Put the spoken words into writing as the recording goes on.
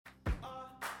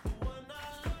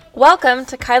Welcome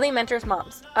to Kylie Mentors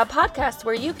Moms, a podcast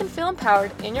where you can feel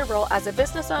empowered in your role as a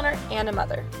business owner and a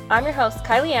mother. I'm your host,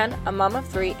 Kylie Ann, a mom of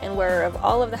 3 and wearer of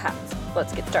all of the hats.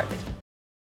 Let's get started.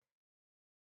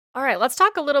 All right, let's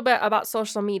talk a little bit about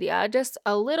social media. Just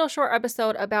a little short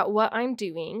episode about what I'm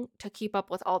doing to keep up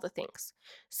with all the things.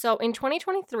 So in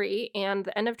 2023 and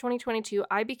the end of 2022,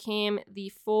 I became the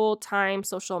full-time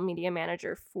social media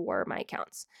manager for my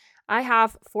accounts. I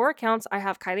have 4 accounts. I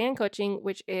have Kylie Ann Coaching,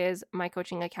 which is my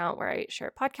coaching account where I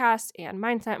share podcasts and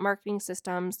mindset marketing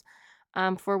systems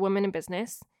for women in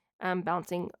business,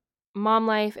 balancing mom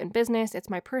life and business. It's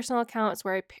my personal account. It's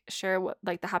where I share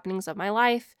the happenings of my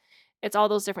life. It's all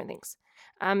those different things.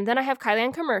 Then I have Kylie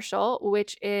Ann Commercial,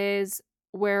 which is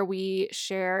where we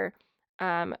share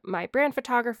my brand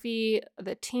photography,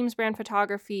 the team's brand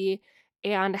photography,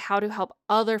 and how to help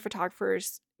other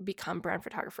photographers become brand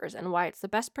photographers and why it's the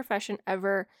best profession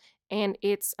ever. And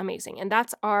it's amazing. And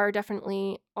that's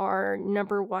definitely our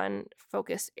number one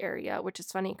focus area, which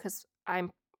is funny because I'm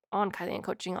on Kylie Ann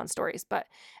Coaching on stories. But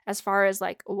as far as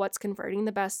like what's converting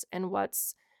the best and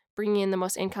what's bringing in the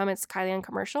most income, it's Kylie Ann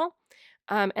Commercial.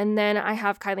 And then I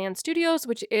have Kylie Ann Studios,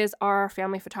 which is our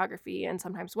family photography and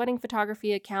sometimes wedding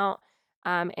photography account.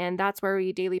 And that's where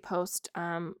we daily post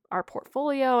our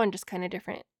portfolio and just kind of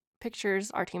different pictures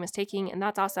our team is taking. And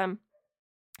that's awesome.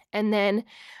 And then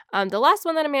the last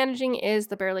one that I'm managing is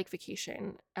the Bear Lake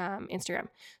Vacation Instagram.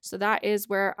 So that is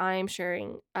where I'm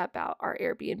sharing about our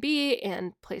Airbnb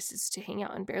and places to hang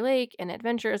out in Bear Lake and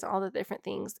adventures, all the different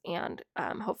things, and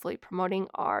hopefully promoting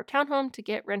our townhome to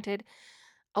get rented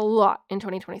a lot in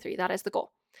 2023. That is the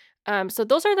goal. So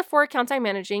those are the 4 accounts I'm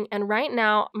managing. And right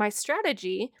now, my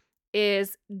strategy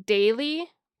is daily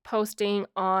posting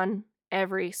on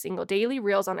every single daily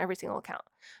reels on every single account.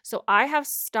 So I have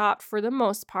stopped for the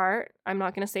most part. I'm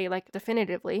not going to say like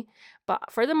definitively,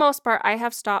 but for the most part, I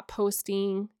have stopped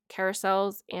posting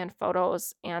carousels and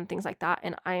photos and things like that.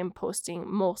 And I am posting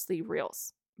mostly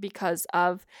reels because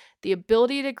of the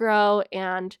ability to grow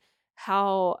and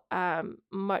how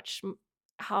more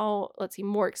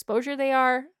exposure they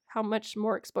are, how much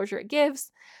more exposure it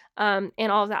gives, and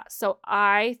all of that. So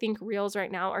I think reels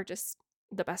right now are just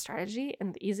the best strategy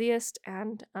and the easiest.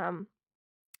 And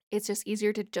it's just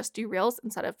easier to just do reels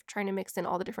instead of trying to mix in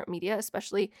all the different media,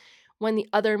 especially when the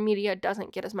other media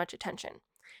doesn't get as much attention.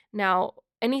 Now,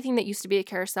 anything that used to be a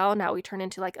carousel, now we turn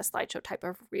into like a slideshow type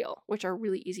of reel, which are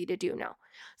really easy to do now.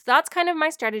 So that's kind of my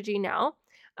strategy now.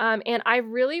 And I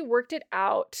really worked it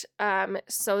out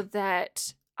so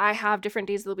that I have different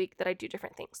days of the week that I do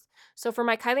different things. So for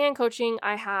my Kylie Ann Coaching,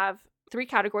 I have 3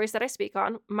 categories that I speak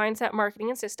on: mindset, marketing,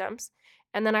 and systems.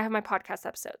 And then I have my podcast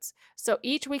episodes. So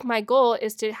each week, my goal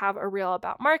is to have a reel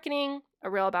about marketing, a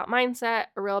reel about mindset,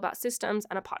 a reel about systems,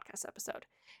 and a podcast episode.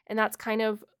 And that's kind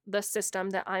of the system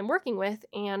that I'm working with.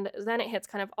 And then it hits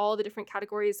kind of all the different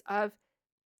categories of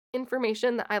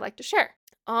information that I like to share.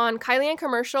 On Kylie Ann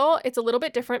Commercial, it's a little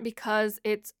bit different because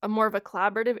it's a more of a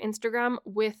collaborative Instagram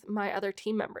with my other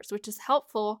team members, which is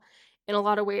helpful in a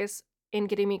lot of ways in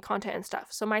getting me content and stuff.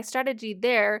 So my strategy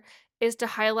there is to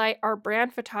highlight our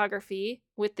brand photography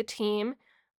with the team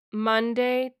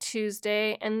Monday,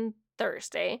 Tuesday, and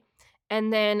Thursday,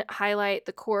 and then highlight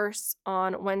the course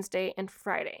on Wednesday and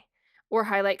Friday, or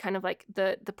highlight kind of like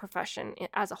the profession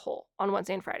as a whole on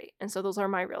Wednesday and Friday. And so those are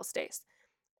my real days.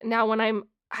 Now, when I'm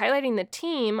highlighting the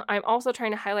team, I'm also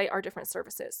trying to highlight our different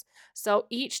services. So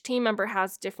each team member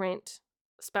has different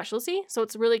specialty. So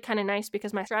it's really kind of nice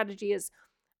because my strategy is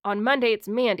on Monday, it's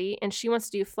Mandy, and she wants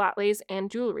to do flat lays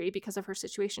and jewelry because of her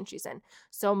situation she's in.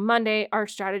 So Monday, our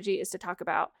strategy is to talk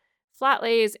about flat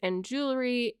lays and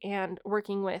jewelry and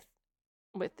working with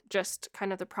just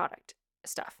kind of the product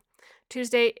stuff.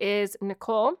 Tuesday is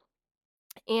Nicole,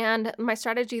 and my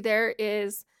strategy there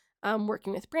is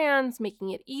working with brands, making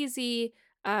it easy,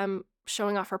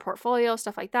 showing off her portfolio,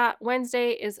 stuff like that.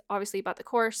 Wednesday is obviously about the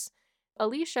course.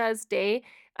 Alicia's day,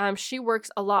 she works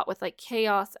a lot with like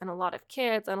chaos and a lot of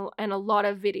kids and a lot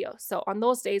of video. So on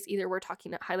those days, either we're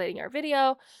highlighting our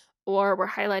video, or we're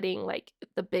highlighting like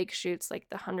the big shoots, like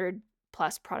the 100+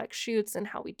 product shoots and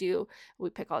how we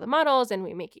pick all the models and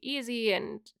we make it easy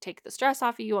and take the stress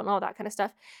off of you and all that kind of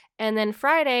stuff. And then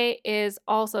Friday is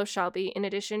also Shelby, in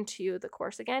addition to the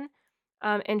course again.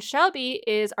 And Shelby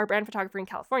is our brand photographer in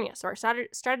California. So our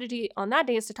strategy on that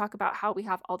day is to talk about how we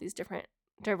have all these different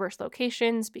diverse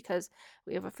locations because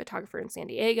we have a photographer in San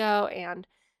Diego and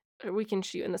we can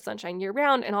shoot in the sunshine year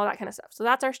round and all that kind of stuff. So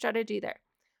that's our strategy there.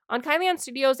 On Kylie Ann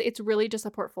Studios, it's really just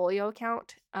a portfolio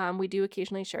account. We do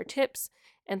occasionally share tips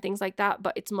and things like that,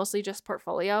 but it's mostly just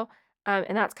portfolio.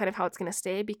 And that's kind of how it's going to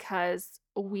stay because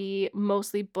we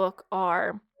mostly book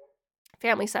our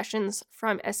family sessions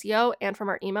from SEO and from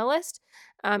our email list.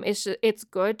 It's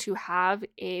good to have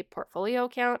a portfolio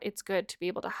account. It's good to be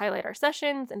able to highlight our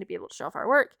sessions and to be able to show off our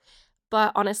work.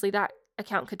 But honestly, that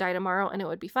account could die tomorrow and it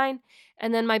would be fine.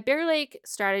 And then my Bear Lake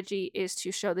strategy is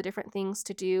to show the different things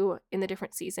to do in the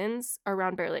different seasons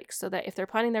around Bear Lake, so that if they're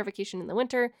planning their vacation in the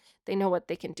winter, they know what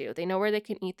they can do. They know where they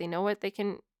can eat. They know where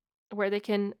they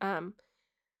can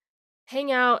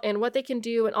hang out and what they can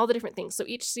do and all the different things. So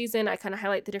each season I kind of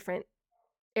highlight the different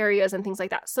areas and things like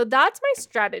that. So that's my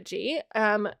strategy.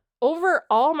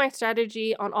 Overall, my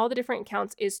strategy on all the different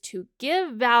accounts is to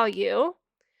give value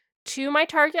to my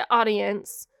target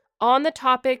audience on the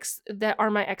topics that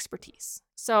are my expertise.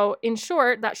 So in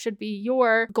short, that should be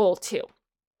your goal too.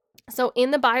 So in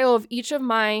the bio of each of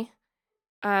my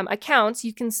accounts,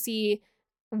 you can see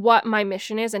what my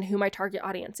mission is and who my target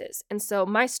audience is. And so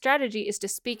my strategy is to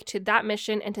speak to that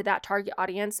mission and to that target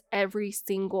audience every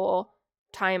single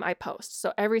time I post.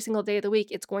 So every single day of the week,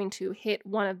 it's going to hit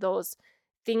one of those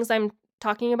things I'm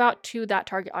talking about to that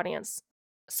target audience.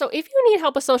 So if you need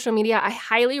help with social media, I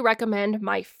highly recommend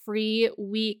my free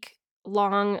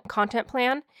week-long content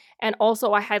plan. And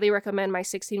also I highly recommend my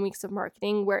 16 weeks of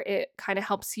marketing, where it kind of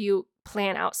helps you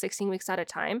plan out 16 weeks at a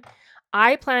time.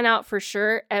 I plan out for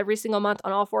sure every single month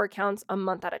on all 4 accounts a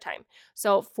month at a time.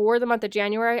 So for the month of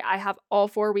January, I have all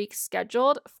 4 weeks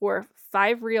scheduled for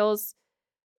 5 reels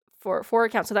for 4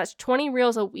 accounts. So that's 20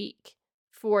 reels a week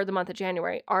for the month of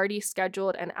January, already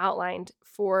scheduled and outlined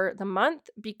for the month,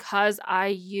 because I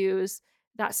use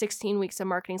that 16 weeks of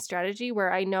marketing strategy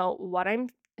where I know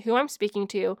who I'm speaking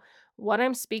to, what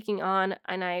I'm speaking on,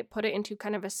 and I put it into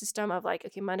kind of a system of like,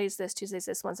 okay, Monday's this, Tuesday's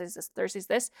this, Wednesday's this, Thursday's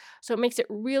this. So it makes it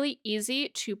really easy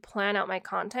to plan out my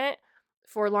content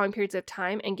for long periods of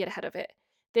time and get ahead of it.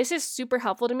 This is super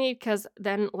helpful to me because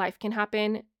then life can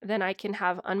happen. Then I can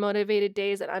have unmotivated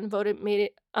days and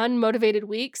unmotivated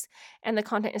weeks, and the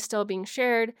content is still being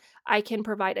shared. I can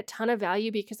provide a ton of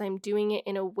value because I'm doing it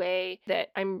in a way that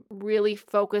I'm really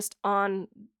focused on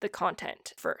the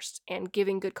content first and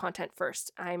giving good content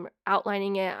first. I'm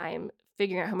outlining it. I'm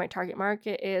figuring out who my target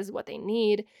market is, what they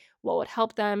need, what would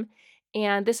help them.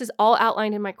 And this is all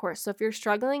outlined in my course. So if you're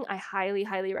struggling, I highly,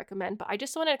 highly recommend. But I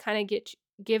just wanted to kind of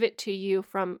give it to you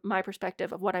from my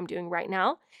perspective of what I'm doing right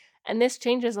now. And this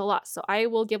changes a lot. So I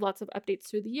will give lots of updates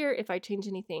through the year if I change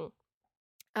anything.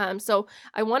 So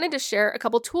I wanted to share a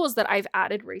couple tools that I've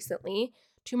added recently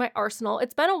to my arsenal.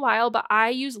 It's been a while, but I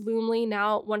use Loomly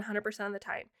now 100% of the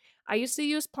time. I used to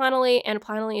use Planoly, and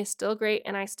Planoly is still great,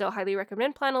 and I still highly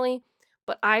recommend Planoly,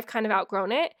 but I've kind of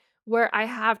outgrown it, where I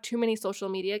have too many social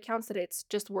media accounts that it's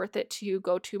just worth it to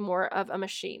go to more of a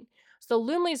machine. So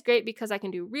Loomly is great because I can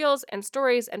do reels and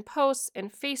stories and posts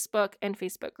and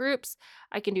Facebook groups.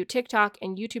 I can do TikTok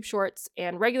and YouTube shorts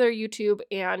and regular YouTube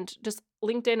and just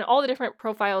LinkedIn, all the different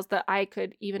profiles that I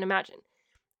could even imagine.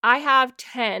 I have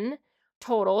 10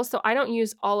 total, so I don't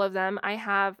use all of them. I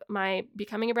have my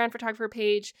Becoming a Brand Photographer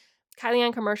page, Kylie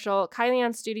Ann Commercial, Kylie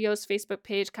Ann Studios Facebook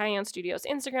page, Kylie Ann Studios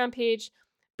Instagram page,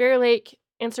 Bear Lake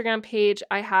Instagram page.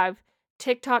 I have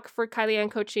TikTok for Kylie Ann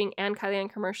Coaching and Kylie Ann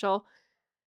Commercial.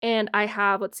 And I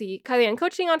have, Kylie Ann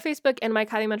Coaching on Facebook and my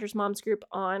Kylie Mentors Moms group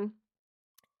on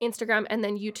Instagram, and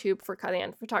then YouTube for Kylie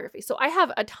Ann Photography. So I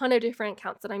have a ton of different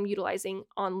accounts that I'm utilizing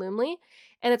on Loomly.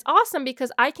 And it's awesome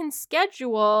because I can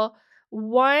schedule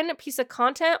one piece of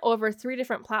content over 3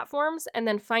 different platforms and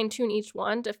then fine tune each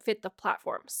one to fit the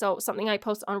platform. So something I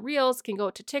post on Reels can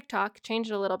go to TikTok, change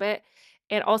it a little bit,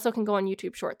 and also can go on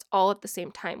YouTube Shorts all at the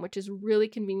same time, which is really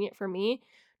convenient for me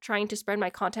trying to spread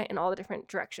my content in all the different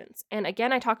directions. And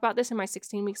again, I talk about this in my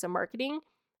 16 weeks of marketing,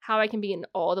 how I can be in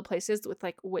all the places with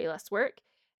like way less work.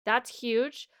 That's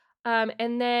huge.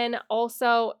 And then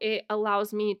also it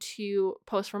allows me to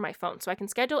post from my phone. So I can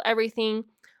schedule everything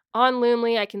on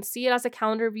Loomly. I can see it as a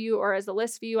calendar view or as a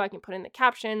list view. I can put in the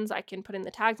captions, I can put in the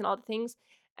tags and all the things.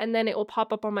 And then it will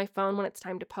pop up on my phone when it's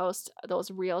time to post those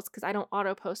reels, because I don't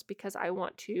auto post because I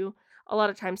want to a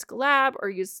lot of times collab or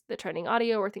use the trending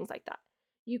audio or things like that.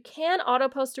 You can auto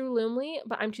post through Loomly,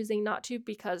 but I'm choosing not to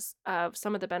because of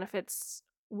some of the benefits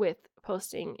with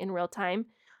posting in real time,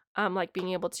 like being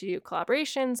able to do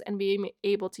collaborations and being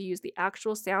able to use the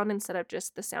actual sound instead of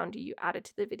just the sound you added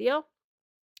to the video,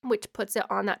 which puts it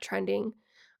on that trending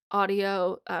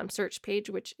audio search page,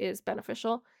 which is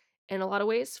beneficial in a lot of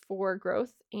ways for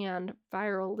growth and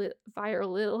virality.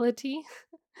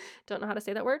 Don't know how to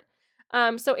say that word.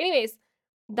 So anyways,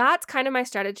 that's kind of my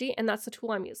strategy, and that's the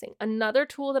tool I'm using. Another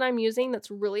tool that I'm using that's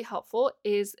really helpful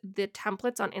is the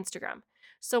templates on Instagram.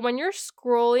 So when you're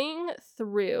scrolling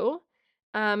through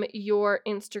your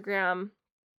Instagram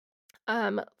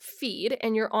feed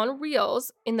and you're on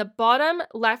Reels, in the bottom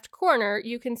left corner,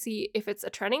 you can see if it's a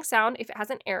trending sound, if it has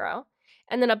an arrow.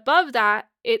 And then above that,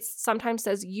 it sometimes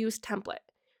says use template.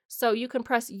 So you can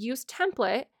press use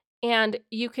template and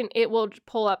it will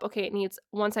pull up, okay, it needs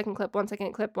 1 second clip, 1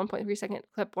 second clip, 1.3 second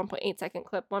clip, 1.8 second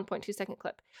clip, 1.2 second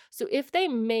clip. So if they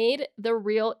made the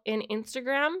reel in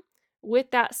Instagram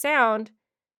with that sound,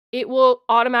 it will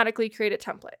automatically create a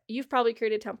template. You've probably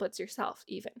created templates yourself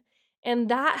even. And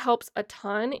that helps a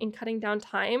ton in cutting down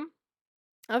time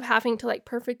of having to like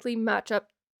perfectly match up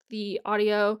the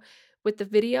audio with the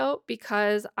video,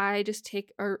 because I just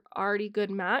take a already good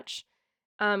match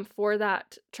for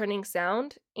that trending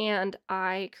sound and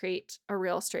I create a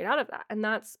reel straight out of that. And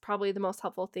that's probably the most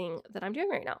helpful thing that I'm doing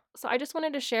right now. So I just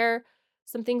wanted to share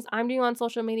some things I'm doing on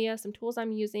social media, some tools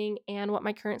I'm using, and what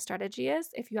my current strategy is.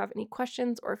 If you have any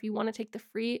questions or if you want to take the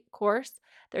free course,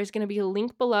 there's going to be a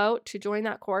link below to join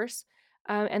that course.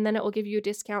 And then it will give you a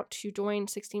discount to join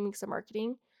 16 Weeks of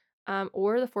Marketing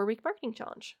or the 4-Week Marketing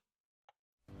Challenge.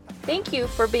 Thank you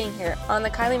for being here on the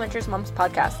Kylie Mentors Moms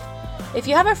podcast. If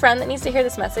you have a friend that needs to hear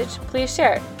this message, please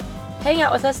share it. Hang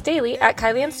out with us daily at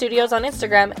Kylie and Studios on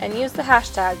Instagram and use the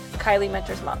hashtag Kylie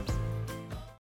Mentors Moms.